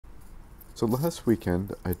So last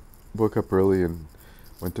weekend, I woke up early and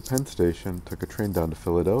went to Penn Station, took a train down to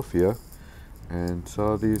Philadelphia, and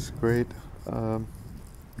saw these great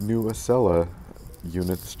new Acela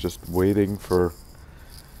units just waiting for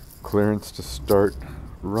clearance to start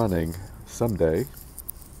running someday.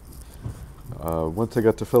 Once I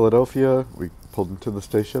got to Philadelphia, we pulled into the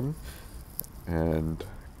station, and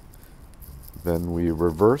then we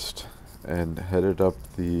reversed and headed up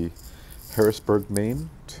the Harrisburg, Maine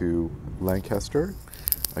to Lancaster.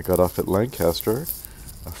 I got off at Lancaster.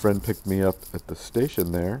 A friend picked me up at the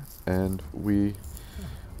station there, and we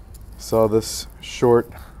saw this short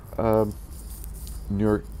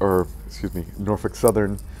Norfolk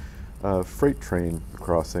Southern freight train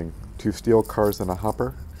crossing. 2 steel cars and a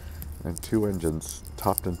hopper, and 2 engines,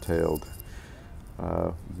 topped and tailed.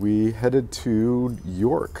 We headed to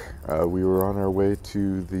York. We were on our way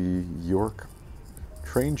to the York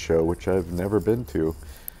train show, which I've never been to.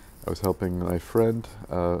 I was helping my friend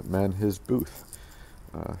man his booth.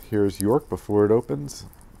 Here's York before it opens.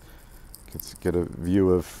 You can get a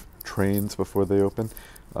view of trains before they open.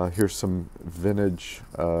 Here's some vintage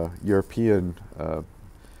European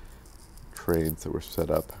trains that were set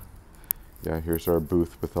up. Yeah, here's our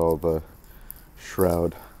booth with all the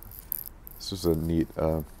shroud. This is a neat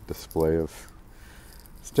display of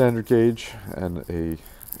standard gauge and a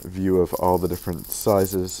view of all the different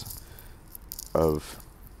sizes of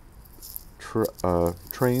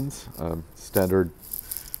trains, standard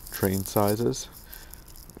train sizes.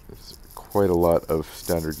 There's quite a lot of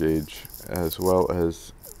standard gauge, as well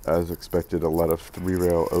as expected, a lot of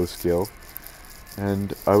 3-rail O-scale.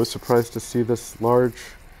 And I was surprised to see this large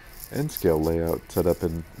N-scale layout set up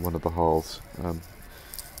in one of the halls.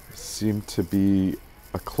 Seemed to be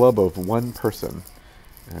a club of 1 person,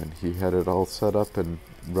 and he had it all set up and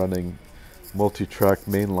running multi-track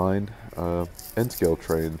mainline N-scale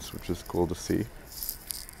trains, which is cool to see.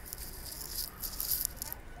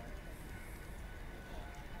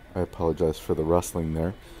 I apologize for the rustling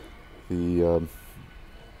there. The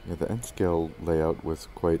N-scale layout was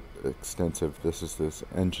quite extensive. This is this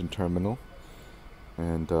engine terminal,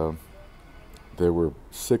 and there were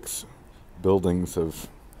 6 buildings of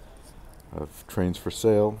trains for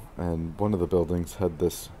sale, and one of the buildings had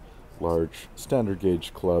this large standard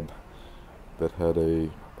gauge club that had a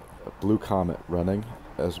Blue Comet running,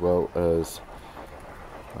 as well as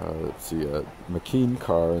a McKean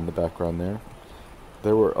car in the background there.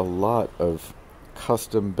 There were a lot of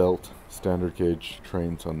custom built standard gauge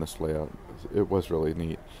trains on this layout. It was really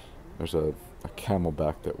neat. There's a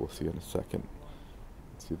Camelback that we'll see in a second.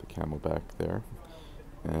 See the Camelback there.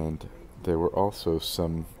 And there were also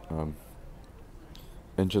some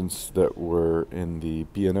engines that were in the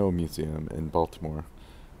B&O Museum in Baltimore.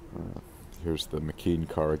 Here's the McKean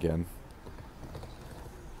car again.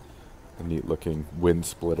 A neat looking wind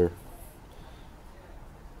splitter.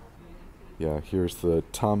 Yeah, here's the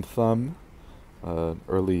Tom Thumb,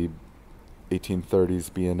 early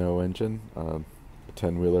 1830s B&O engine, a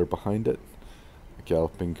 10-wheeler behind it, a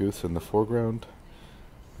Galloping Goose in the foreground,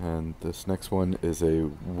 and this next one is a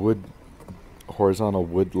horizontal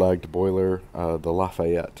wood-lagged boiler, the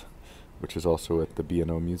Lafayette, which is also at the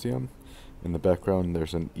B&O Museum. In the background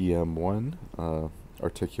there's an EM1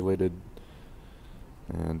 articulated,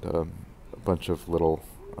 and a bunch of little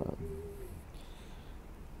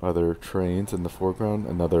other trains in the foreground.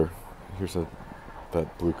 Here's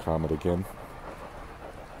that Blue Comet again.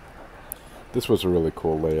 This was a really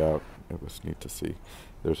cool layout. It was neat to see.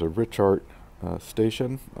 There's a Rich Art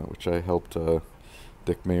station, which I helped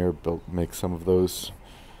Dick Mayer make some of those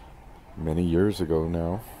many years ago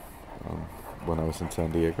now, when I was in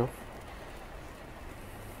San Diego.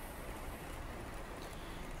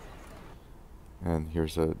 And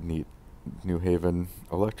here's a neat New Haven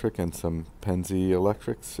electric and some Penzi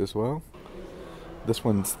electrics as well. This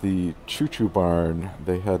one's the Choo Choo Barn.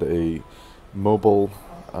 They had a mobile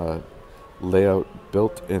layout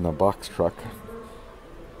built in a box truck,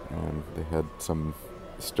 and they had some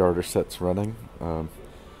starter sets running,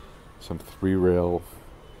 some 3-rail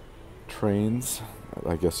trains.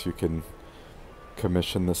 I guess you can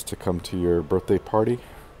commission this to come to your birthday party.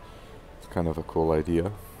 It's kind of a cool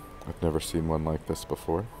idea. I've never seen one like this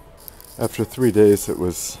before. After 3 days, it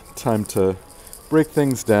was time to break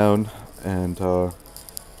things down, and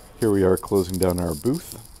here we are closing down our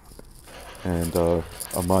booth and a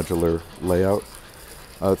modular layout.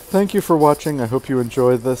 Thank you for watching. I hope you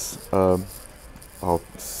enjoyed this. I'll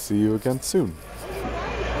see you again soon.